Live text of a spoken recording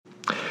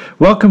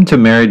Welcome to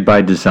Married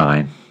by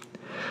Design.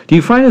 Do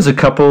you find as a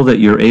couple that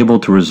you're able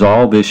to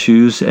resolve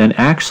issues and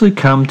actually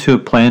come to a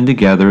plan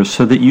together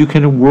so that you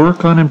can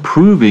work on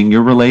improving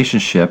your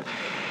relationship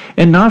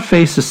and not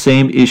face the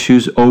same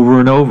issues over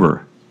and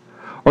over?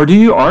 Or do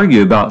you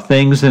argue about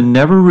things and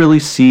never really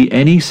see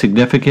any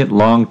significant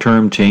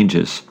long-term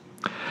changes?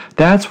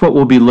 That's what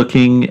we'll be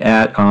looking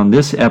at on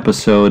this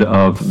episode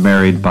of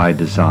Married by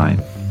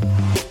Design.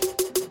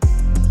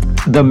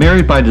 The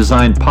Married by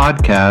Design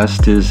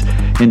podcast is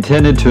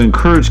intended to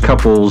encourage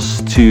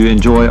couples to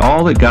enjoy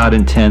all that God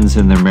intends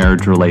in their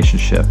marriage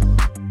relationship.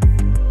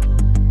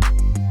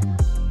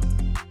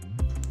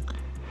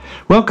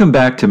 Welcome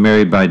back to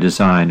Married by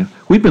Design.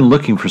 We've been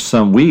looking for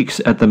some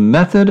weeks at the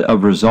method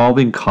of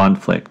resolving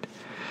conflict.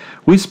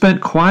 We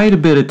spent quite a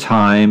bit of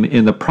time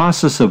in the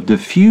process of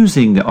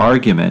diffusing the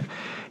argument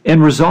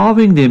and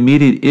resolving the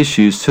immediate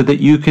issues so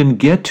that you can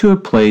get to a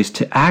place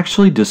to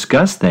actually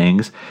discuss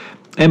things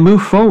and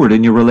move forward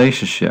in your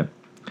relationship.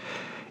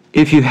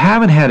 If you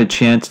haven't had a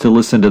chance to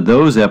listen to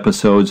those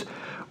episodes,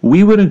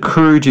 we would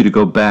encourage you to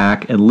go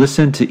back and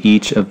listen to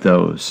each of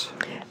those.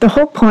 The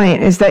whole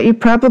point is that you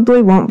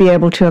probably won't be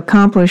able to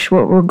accomplish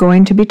what we're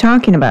going to be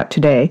talking about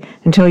today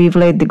until you've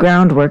laid the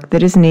groundwork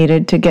that is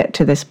needed to get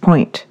to this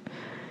point.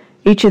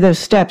 Each of those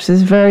steps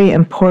is very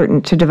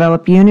important to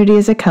develop unity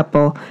as a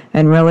couple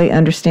and really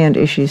understand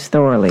issues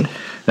thoroughly.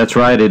 That's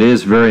right. It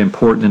is very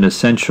important and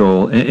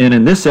essential. And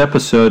in this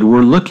episode,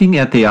 we're looking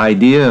at the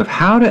idea of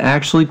how to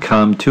actually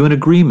come to an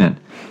agreement.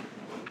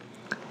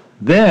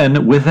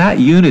 Then, with that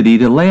unity,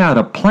 to lay out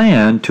a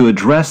plan to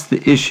address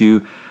the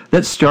issue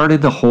that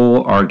started the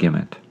whole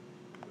argument.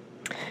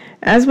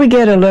 As we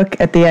get a look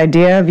at the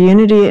idea of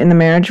unity in the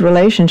marriage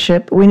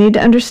relationship, we need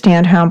to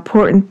understand how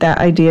important that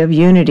idea of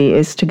unity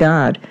is to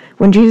God.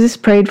 When Jesus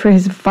prayed for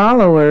his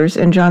followers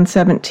in John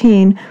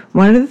 17,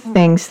 one of the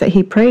things that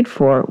he prayed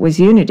for was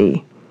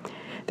unity.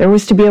 There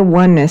was to be a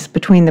oneness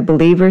between the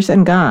believers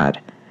and God.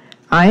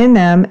 I and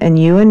them, and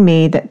you and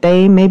me, that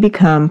they may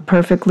become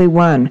perfectly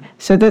one,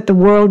 so that the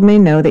world may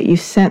know that you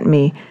sent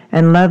me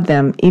and love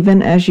them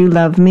even as you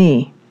love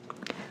me.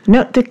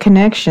 Note the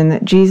connection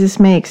that Jesus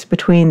makes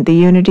between the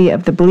unity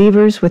of the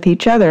believers with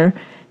each other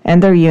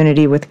and their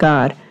unity with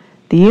God.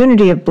 The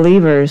unity of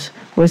believers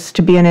was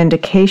to be an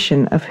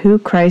indication of who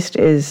Christ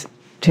is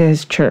to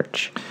his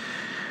church.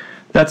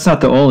 That's not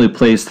the only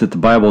place that the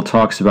Bible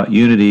talks about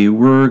unity.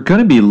 We're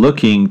going to be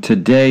looking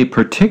today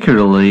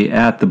particularly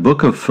at the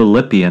book of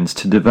Philippians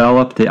to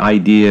develop the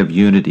idea of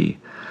unity.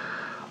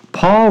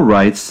 Paul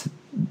writes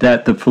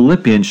that the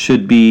Philippians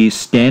should be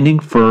standing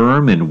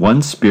firm in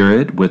one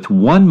spirit, with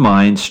one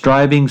mind,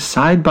 striving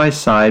side by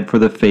side for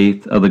the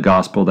faith of the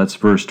gospel. That's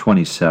verse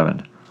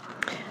 27.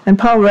 And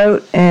Paul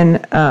wrote in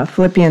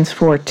Philippians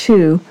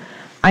 4:2,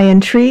 I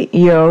entreat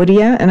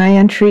Euodia and I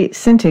entreat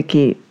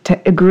Syntyche to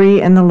agree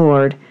in the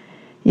Lord.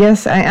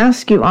 Yes, I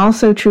ask you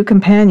also, true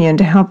companion,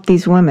 to help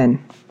these women.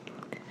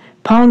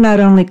 Paul not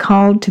only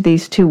called to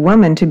these two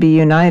women to be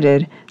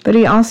united, but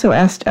he also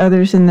asked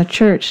others in the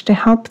church to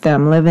help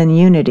them live in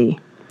unity.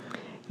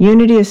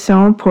 Unity is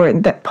so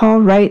important that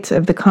Paul writes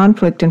of the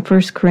conflict in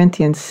 1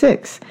 Corinthians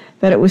 6,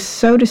 that it was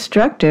so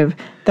destructive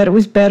that it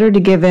was better to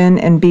give in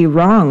and be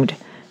wronged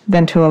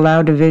than to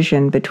allow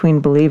division between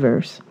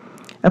believers.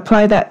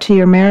 Apply that to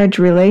your marriage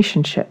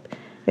relationship.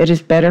 It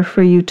is better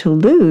for you to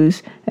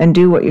lose and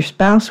do what your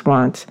spouse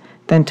wants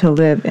than to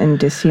live in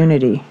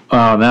disunity.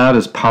 That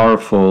is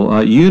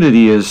powerful.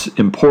 Unity is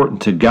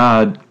important to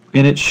God,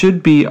 and it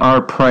should be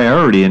our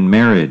priority in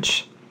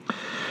marriage,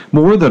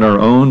 more than our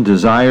own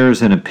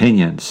desires and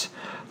opinions.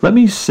 Let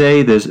me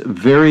say this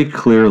very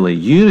clearly.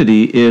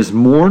 Unity is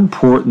more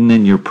important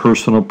than your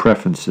personal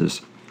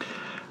preferences.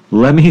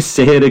 Let me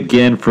say it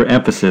again for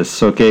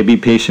emphasis, okay? Be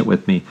patient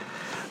with me.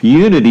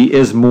 Unity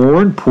is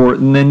more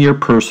important than your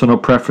personal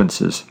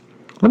preferences.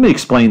 Let me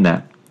explain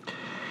that.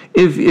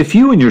 If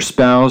you and your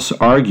spouse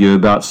argue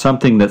about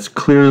something that's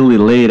clearly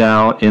laid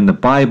out in the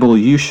Bible,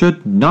 you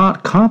should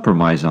not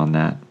compromise on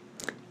that.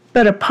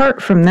 But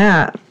apart from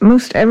that,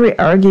 most every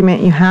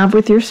argument you have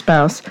with your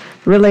spouse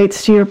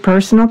relates to your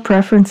personal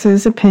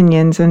preferences,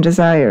 opinions, and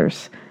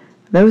desires.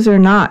 Those are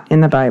not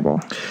in the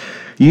Bible.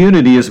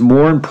 Unity is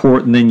more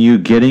important than you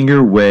getting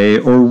your way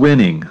or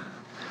winning.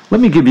 Let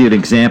me give you an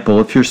example.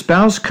 If your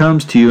spouse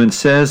comes to you and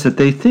says that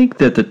they think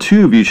that the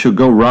two of you should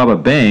go rob a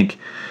bank,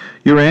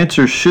 your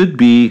answer should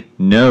be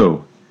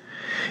no.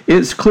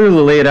 It's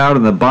clearly laid out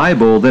in the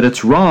Bible that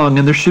it's wrong,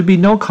 and there should be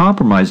no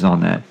compromise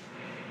on that.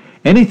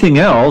 Anything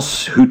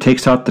else, who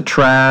takes out the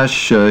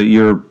trash,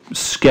 your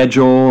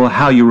schedule,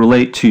 how you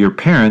relate to your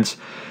parents,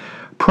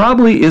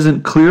 probably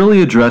isn't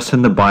clearly addressed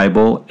in the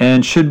Bible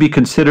and should be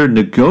considered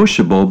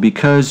negotiable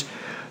because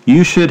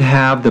you should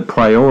have the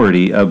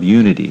priority of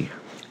unity.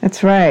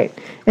 That's right.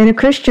 In a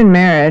Christian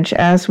marriage,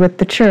 as with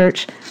the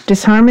church,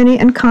 disharmony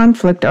and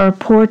conflict are a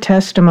poor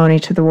testimony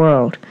to the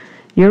world.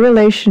 Your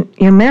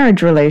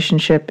marriage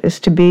relationship is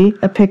to be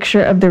a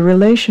picture of the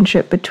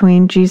relationship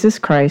between Jesus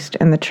Christ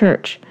and the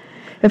church.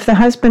 If the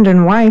husband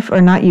and wife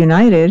are not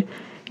united,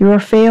 you are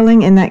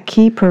failing in that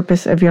key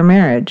purpose of your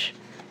marriage.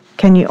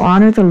 Can you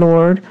honor the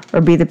Lord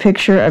or be the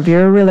picture of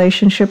your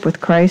relationship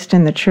with Christ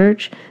and the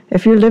church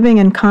if you're living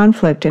in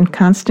conflict and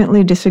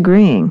constantly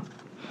disagreeing?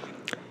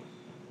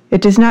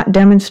 It does not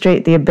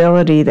demonstrate the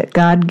ability that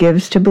God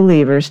gives to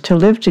believers to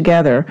live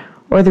together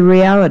or the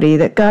reality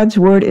that God's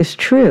word is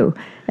true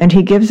and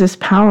he gives us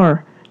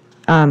power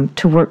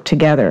to work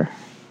together.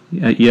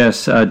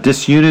 Yes,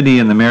 disunity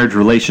in the marriage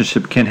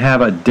relationship can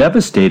have a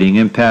devastating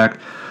impact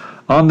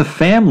on the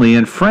family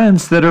and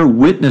friends that are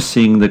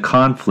witnessing the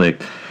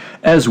conflict,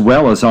 as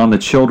well as on the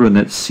children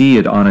that see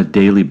it on a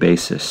daily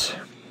basis.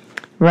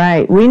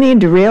 Right. We need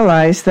to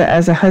realize that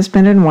as a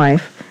husband and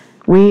wife,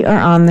 we are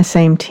on the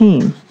same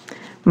team.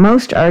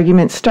 Most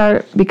arguments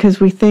start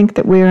because we think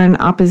that we are in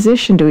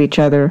opposition to each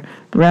other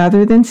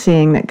rather than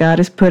seeing that God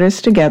has put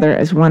us together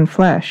as one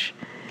flesh.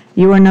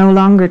 You are no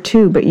longer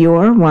two, but you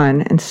are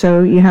one, and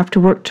so you have to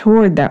work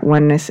toward that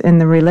oneness in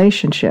the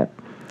relationship.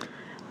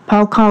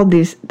 Paul called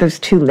those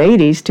two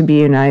ladies to be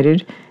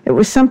united. It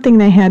was something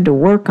they had to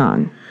work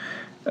on.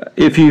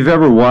 If you've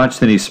ever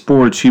watched any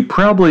sports, you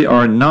probably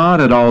are not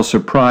at all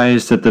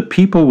surprised that the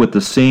people with the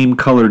same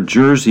colored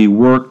jersey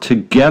work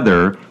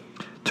together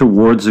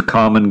towards a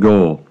common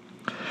goal.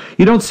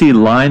 You don't see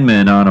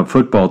linemen on a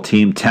football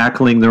team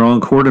tackling their own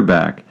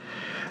quarterback.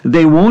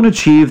 They won't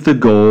achieve the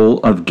goal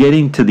of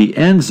getting to the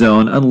end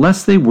zone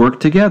unless they work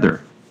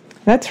together.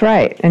 That's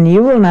right, and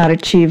you will not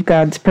achieve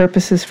God's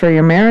purposes for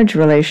your marriage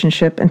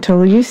relationship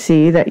until you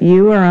see that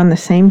you are on the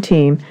same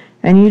team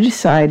and you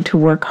decide to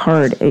work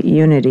hard at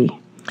unity.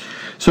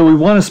 So we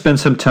want to spend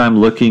some time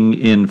looking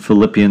in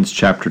Philippians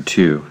chapter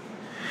 2.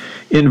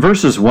 In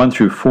verses 1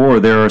 through 4,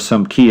 there are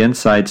some key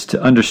insights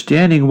to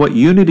understanding what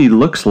unity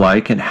looks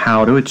like and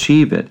how to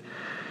achieve it.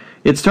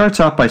 It starts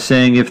off by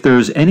saying, if there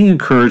is any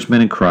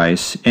encouragement in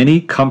Christ,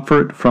 any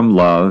comfort from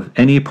love,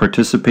 any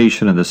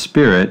participation in the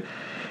Spirit,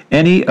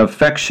 any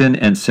affection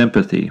and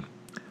sympathy.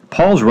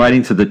 Paul's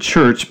writing to the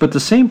church, but the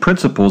same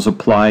principles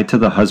apply to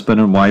the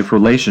husband and wife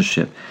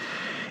relationship.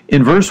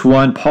 In verse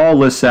 1, Paul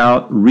lists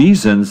out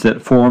reasons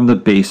that form the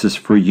basis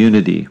for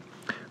unity.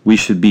 We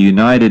should be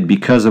united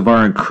because of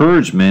our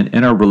encouragement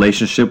in our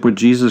relationship with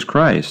Jesus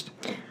Christ.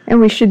 And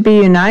we should be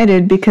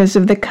united because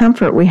of the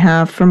comfort we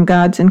have from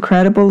God's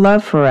incredible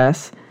love for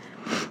us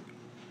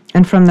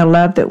and from the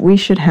love that we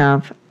should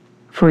have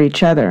for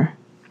each other.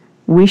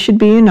 We should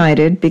be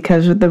united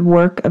because of the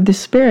work of the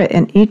Spirit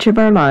in each of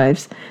our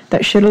lives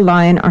that should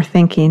align our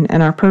thinking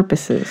and our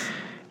purposes.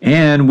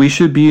 And we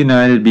should be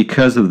united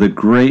because of the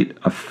great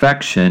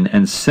affection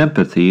and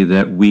sympathy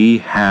that we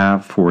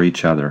have for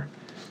each other.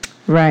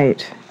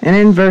 Right. And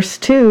in verse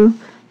 2,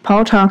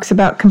 Paul talks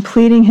about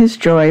completing his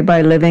joy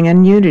by living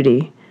in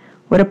unity.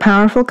 What a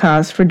powerful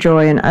cause for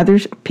joy in other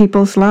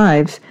people's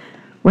lives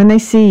when they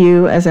see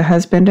you as a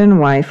husband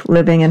and wife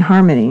living in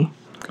harmony.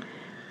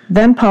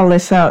 Then Paul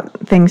lists out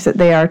things that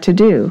they are to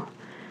do.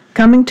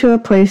 Coming to a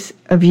place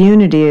of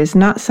unity is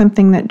not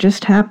something that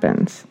just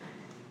happens.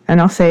 And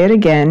I'll say it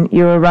again,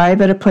 you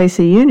arrive at a place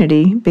of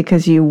unity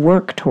because you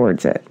work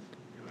towards it.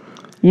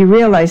 You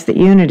realize that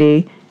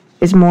unity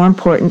is more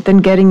important than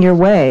getting your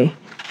way,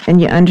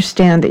 and you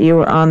understand that you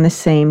are on the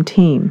same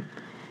team.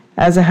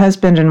 As a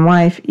husband and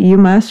wife, you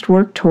must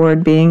work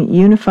toward being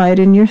unified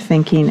in your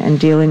thinking and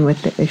dealing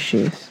with the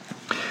issues.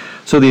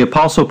 So the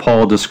Apostle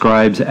Paul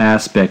describes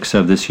aspects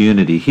of this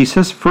unity. He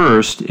says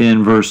first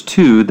in verse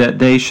 2 that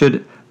they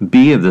should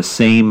be of the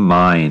same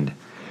mind.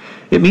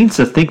 It means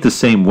to think the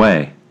same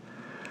way.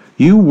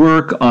 You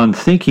work on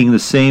thinking the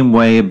same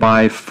way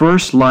by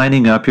first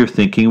lining up your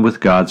thinking with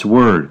God's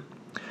Word.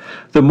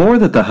 The more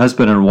that the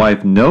husband and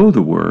wife know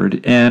the Word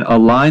and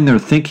align their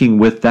thinking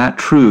with that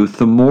truth,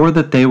 the more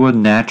that they will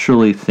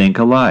naturally think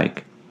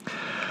alike.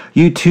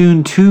 You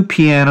tune two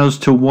pianos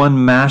to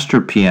one master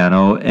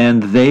piano,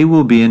 and they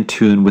will be in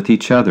tune with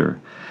each other.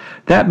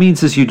 That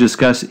means as you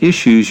discuss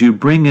issues, you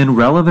bring in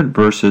relevant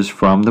verses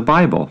from the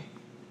Bible.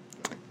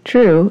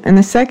 True, and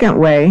the second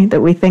way that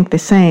we think the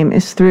same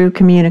is through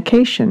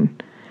communication.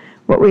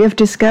 What we have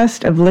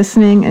discussed of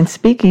listening and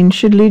speaking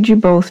should lead you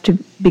both to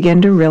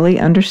begin to really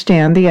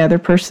understand the other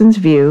person's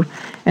view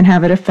and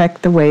have it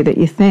affect the way that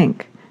you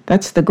think.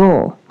 That's the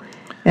goal.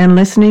 In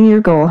listening, your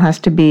goal has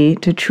to be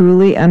to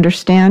truly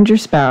understand your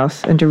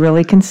spouse and to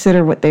really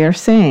consider what they are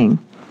saying.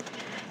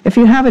 If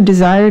you have a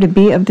desire to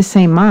be of the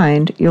same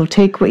mind, you'll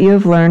take what you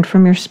have learned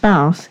from your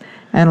spouse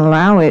and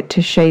allow it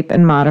to shape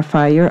and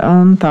modify your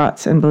own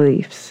thoughts and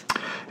beliefs.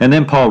 And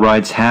then Paul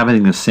writes,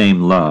 having the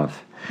same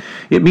love.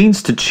 It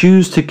means to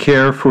choose to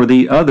care for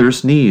the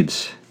other's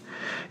needs.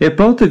 If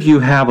both of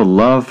you have a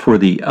love for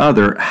the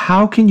other,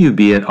 how can you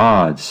be at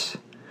odds?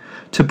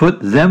 To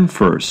put them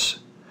first.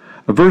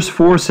 Verse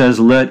 4 says,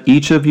 let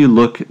each of you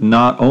look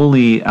not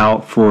only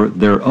out for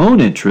their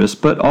own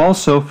interest, but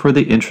also for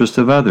the interest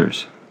of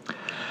others.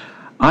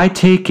 I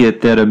take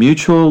it that a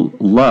mutual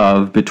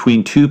love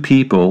between two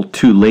people,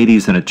 two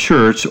ladies in a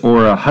church,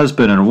 or a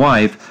husband and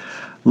wife,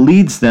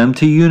 leads them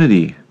to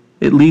unity.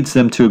 It leads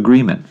them to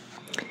agreement.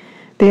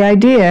 The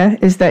idea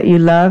is that you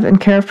love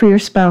and care for your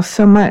spouse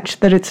so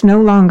much that it's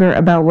no longer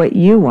about what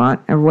you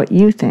want or what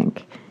you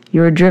think.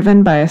 You are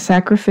driven by a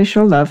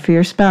sacrificial love for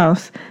your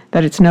spouse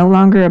that it's no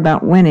longer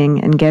about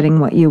winning and getting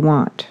what you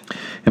want.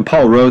 And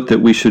Paul wrote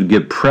that we should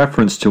give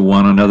preference to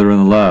one another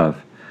in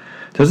love.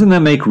 Doesn't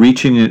that make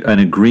reaching an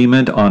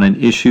agreement on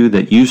an issue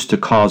that used to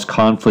cause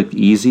conflict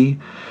easy?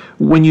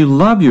 When you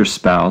love your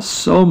spouse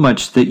so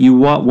much that you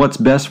want what's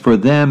best for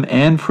them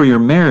and for your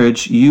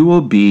marriage, you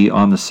will be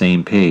on the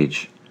same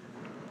page.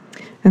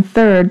 And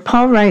third,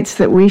 Paul writes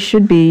that we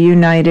should be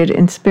united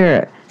in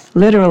spirit,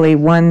 literally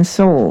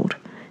one-souled.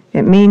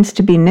 It means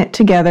to be knit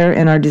together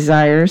in our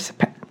desires,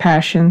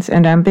 passions,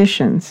 and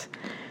ambitions.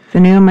 The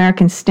New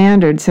American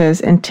Standard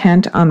says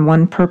intent on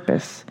one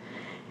purpose.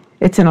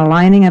 It's an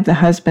aligning of the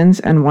husband's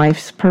and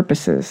wife's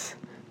purposes.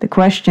 The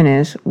question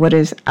is, what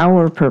is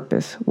our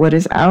purpose? What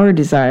is our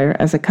desire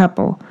as a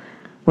couple?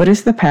 What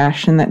is the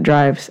passion that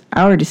drives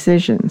our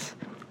decisions?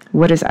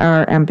 What is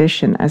our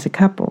ambition as a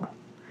couple?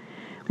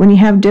 When you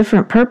have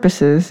different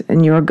purposes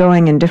and you are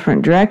going in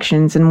different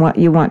directions in what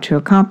you want to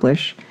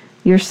accomplish,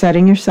 you're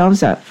setting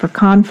yourselves up for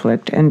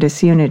conflict and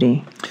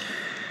disunity.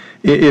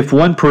 If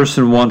one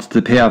person wants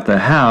to pay off the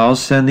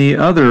house and the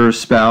other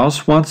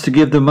spouse wants to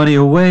give the money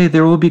away,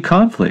 there will be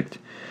conflict.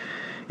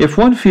 If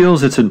one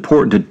feels it's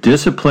important to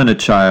discipline a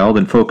child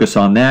and focus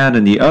on that,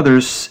 and the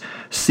other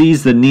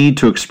sees the need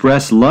to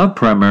express love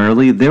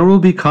primarily, there will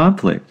be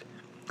conflict.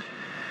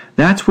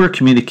 That's where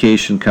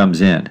communication comes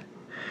in.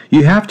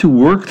 You have to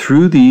work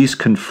through these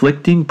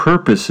conflicting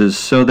purposes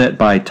so that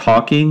by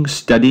talking,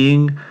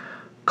 studying,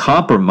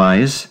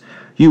 compromise,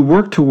 you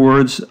work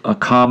towards a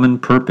common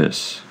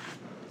purpose.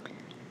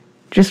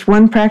 Just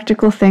one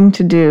practical thing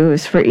to do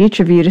is for each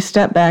of you to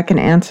step back and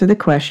answer the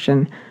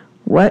question,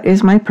 what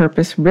is my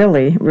purpose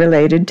really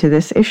related to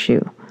this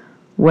issue?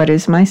 What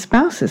is my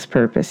spouse's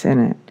purpose in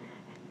it?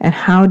 And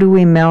how do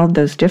we meld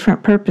those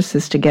different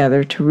purposes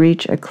together to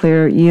reach a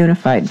clear,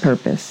 unified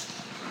purpose?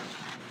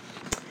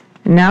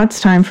 And now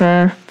it's time for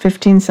our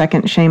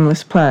 15-second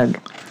shameless plug.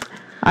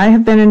 I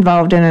have been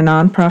involved in a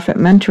nonprofit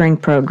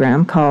mentoring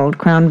program called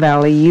Crown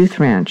Valley Youth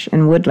Ranch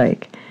in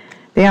Woodlake.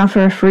 They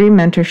offer a free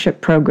mentorship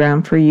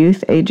program for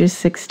youth ages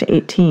 6 to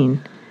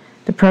 18.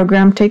 The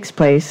program takes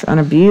place on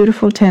a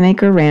beautiful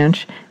 10-acre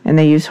ranch, and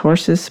they use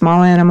horses,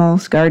 small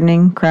animals,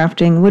 gardening,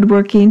 crafting,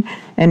 woodworking,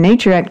 and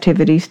nature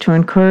activities to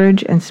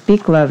encourage and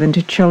speak love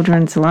into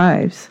children's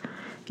lives.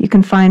 You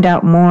can find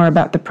out more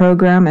about the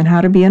program and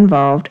how to be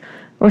involved,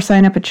 or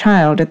sign up a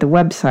child at the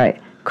website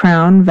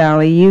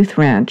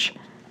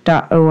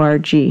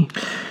crownvalleyyouthranch.org.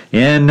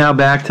 And now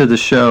back to the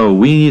show.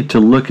 We need to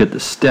look at the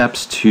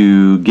steps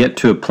to get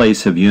to a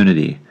place of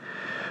unity.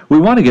 We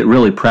want to get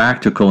really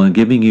practical in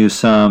giving you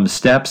some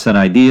steps and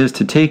ideas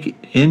to take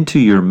into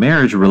your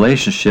marriage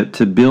relationship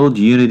to build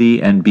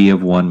unity and be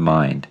of one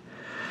mind.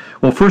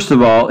 Well, first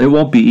of all, it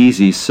won't be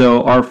easy,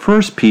 so our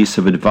first piece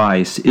of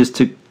advice is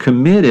to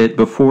commit it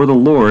before the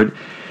Lord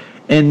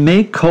and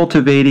make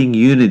cultivating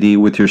unity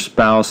with your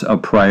spouse a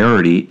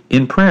priority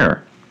in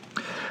prayer.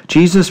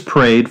 Jesus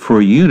prayed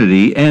for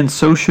unity, and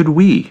so should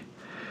we.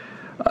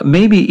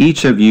 Maybe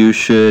each of you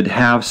should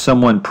have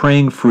someone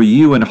praying for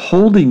you and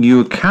holding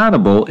you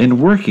accountable in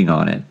working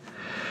on it.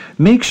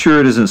 Make sure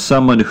it isn't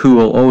someone who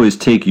will always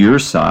take your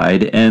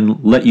side and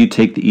let you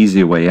take the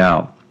easy way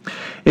out.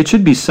 It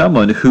should be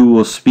someone who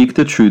will speak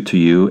the truth to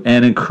you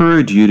and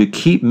encourage you to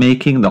keep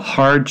making the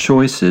hard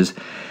choices,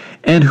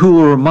 and who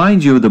will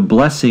remind you of the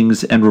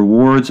blessings and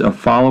rewards of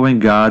following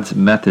God's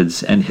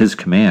methods and His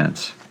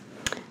commands.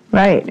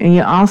 Right, and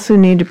you also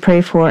need to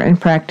pray for and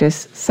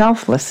practice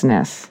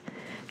selflessness.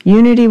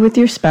 Unity with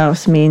your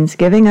spouse means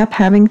giving up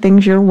having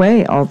things your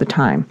way all the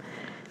time.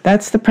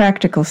 That's the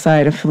practical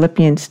side of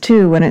Philippians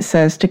 2 when it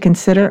says to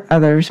consider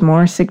others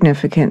more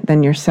significant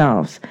than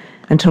yourselves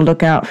and to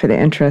look out for the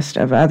interest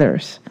of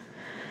others.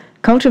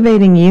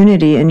 Cultivating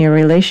unity in your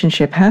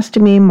relationship has to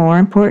be more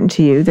important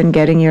to you than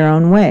getting your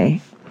own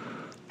way.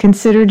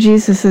 Consider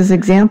Jesus'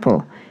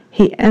 example.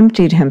 He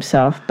emptied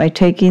himself by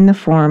taking the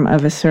form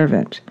of a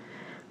servant.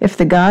 If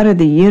the God of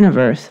the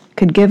universe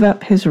could give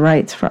up his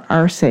rights for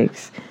our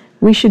sakes,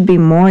 we should be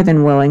more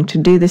than willing to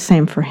do the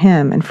same for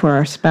him and for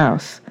our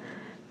spouse.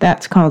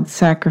 That's called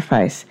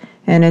sacrifice,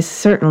 and is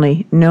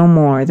certainly no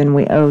more than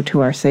we owe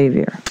to our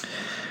Savior.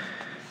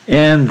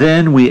 And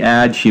then we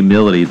add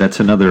humility.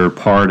 That's another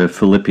part of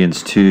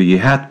Philippians 2. You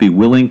have to be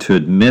willing to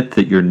admit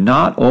that you're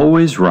not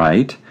always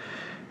right,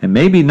 and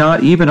maybe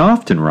not even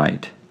often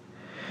right.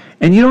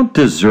 And you don't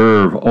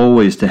deserve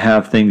always to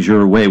have things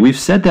your way. We've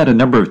said that a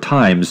number of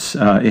times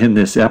in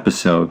this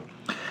episode.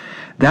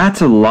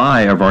 That's a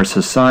lie of our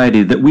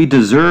society, that we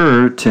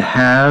deserve to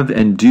have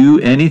and do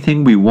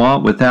anything we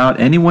want without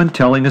anyone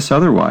telling us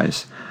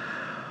otherwise.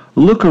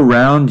 Look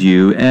around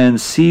you and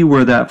see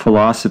where that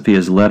philosophy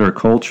has led our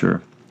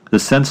culture. The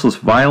senseless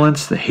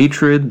violence, the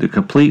hatred, the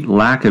complete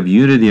lack of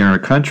unity in our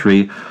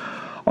country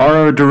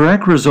are a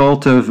direct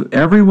result of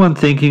everyone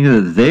thinking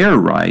that they are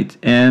right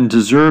and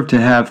deserve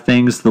to have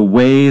things the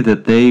way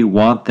that they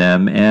want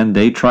them, and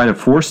they try to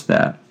force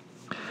that.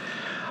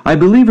 I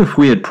believe if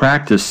we had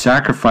practiced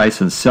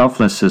sacrifice and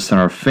selflessness in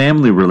our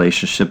family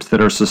relationships,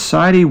 that our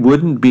society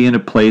wouldn't be in a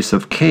place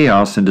of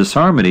chaos and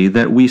disharmony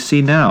that we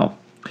see now.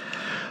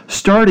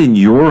 Start in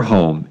your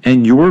home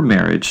and your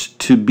marriage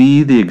to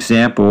be the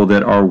example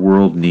that our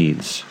world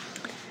needs.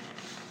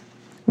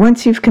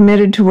 Once you've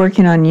committed to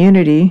working on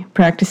unity,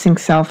 practicing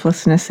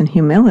selflessness and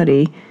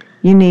humility,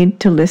 you need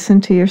to listen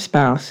to your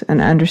spouse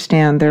and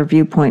understand their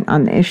viewpoint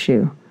on the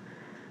issue.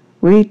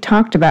 We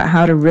talked about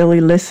how to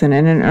really listen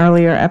in an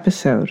earlier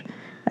episode,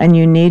 and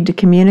you need to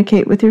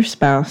communicate with your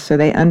spouse so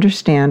they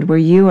understand where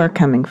you are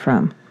coming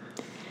from.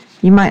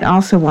 You might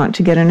also want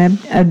to get an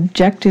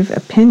objective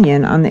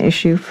opinion on the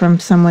issue from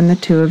someone the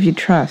two of you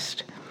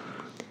trust.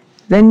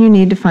 Then you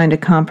need to find a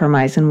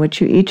compromise in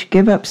which you each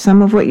give up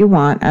some of what you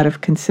want out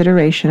of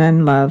consideration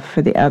and love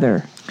for the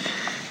other.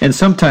 And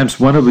sometimes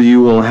one of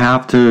you will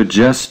have to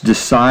just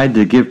decide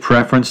to give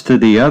preference to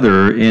the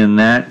other in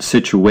that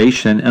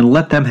situation and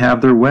let them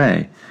have their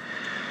way.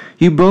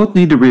 You both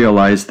need to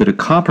realize that a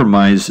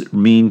compromise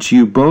means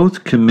you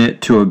both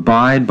commit to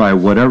abide by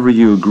whatever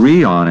you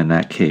agree on in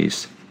that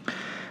case.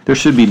 There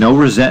should be no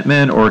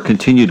resentment or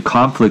continued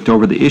conflict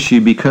over the issue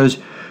because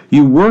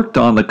you worked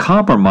on the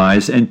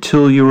compromise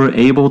until you were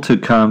able to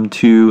come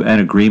to an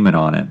agreement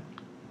on it.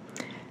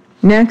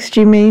 Next,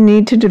 you may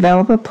need to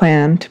develop a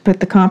plan to put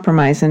the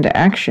compromise into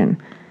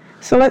action.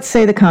 So let's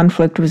say the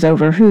conflict was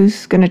over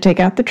who's going to take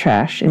out the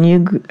trash, and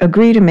you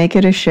agree to make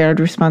it a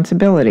shared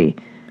responsibility.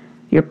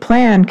 Your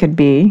plan could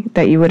be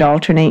that you would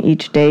alternate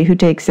each day who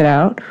takes it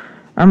out,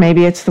 or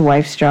maybe it's the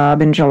wife's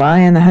job in July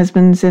and the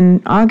husband's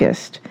in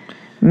August.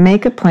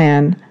 Make a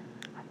plan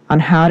on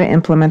how to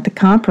implement the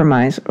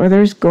compromise, or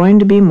there's going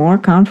to be more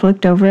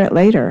conflict over it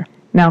later.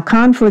 Now,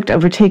 conflict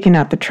over taking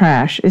out the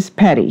trash is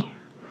petty.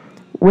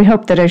 We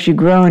hope that as you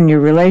grow in your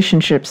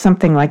relationship,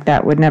 something like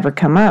that would never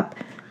come up,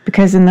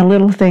 because in the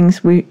little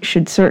things, we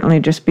should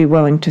certainly just be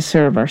willing to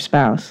serve our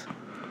spouse.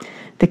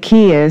 The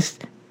key is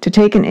to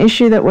take an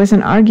issue that was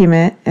an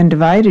argument and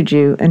divided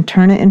you and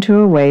turn it into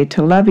a way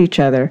to love each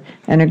other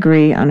and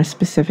agree on a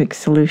specific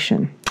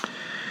solution.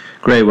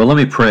 Great. Well, let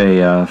me pray.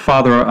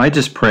 Father, I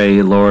just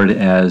pray, Lord,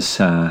 as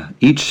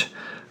each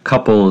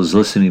couple is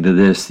listening to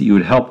this, that you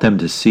would help them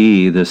to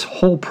see this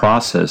whole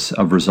process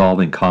of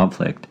resolving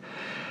conflict,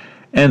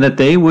 and that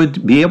they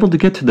would be able to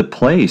get to the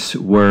place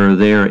where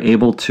they are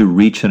able to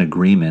reach an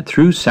agreement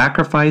through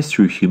sacrifice,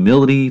 through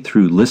humility,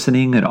 through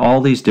listening, and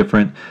all these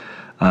different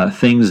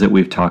things that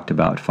we've talked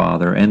about,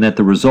 Father, and that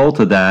the result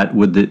of that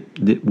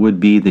would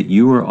be that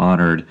you are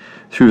honored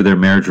through their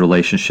marriage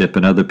relationship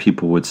and other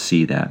people would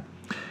see that.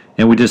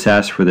 And we just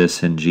ask for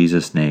this in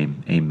Jesus'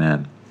 name.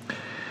 Amen.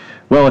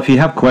 Well, if you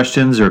have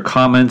questions or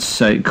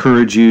comments, I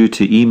encourage you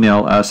to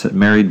email us at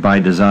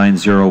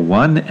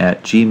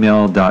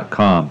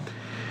marriedbydesign01@gmail.com.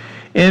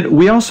 And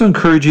we also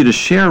encourage you to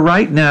share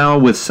right now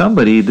with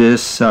somebody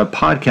this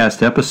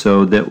podcast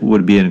episode that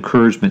would be an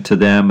encouragement to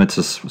them and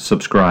to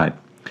subscribe.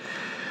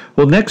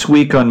 Well, next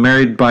week on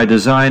Married by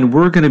Design,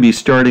 we're going to be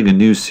starting a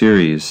new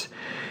series.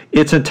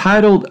 It's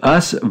entitled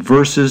Us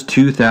versus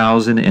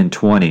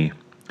 2020.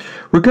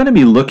 We're going to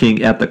be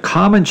looking at the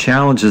common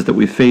challenges that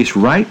we face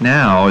right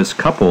now as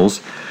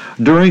couples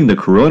during the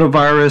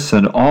coronavirus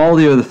and all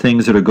the other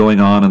things that are going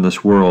on in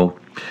this world,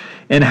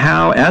 and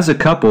how, as a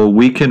couple,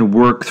 we can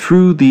work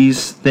through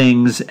these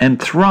things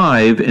and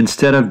thrive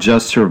instead of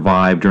just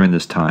survive during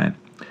this time.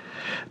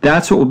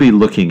 That's what we'll be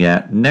looking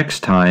at next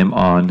time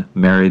on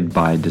Married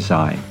by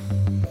Design.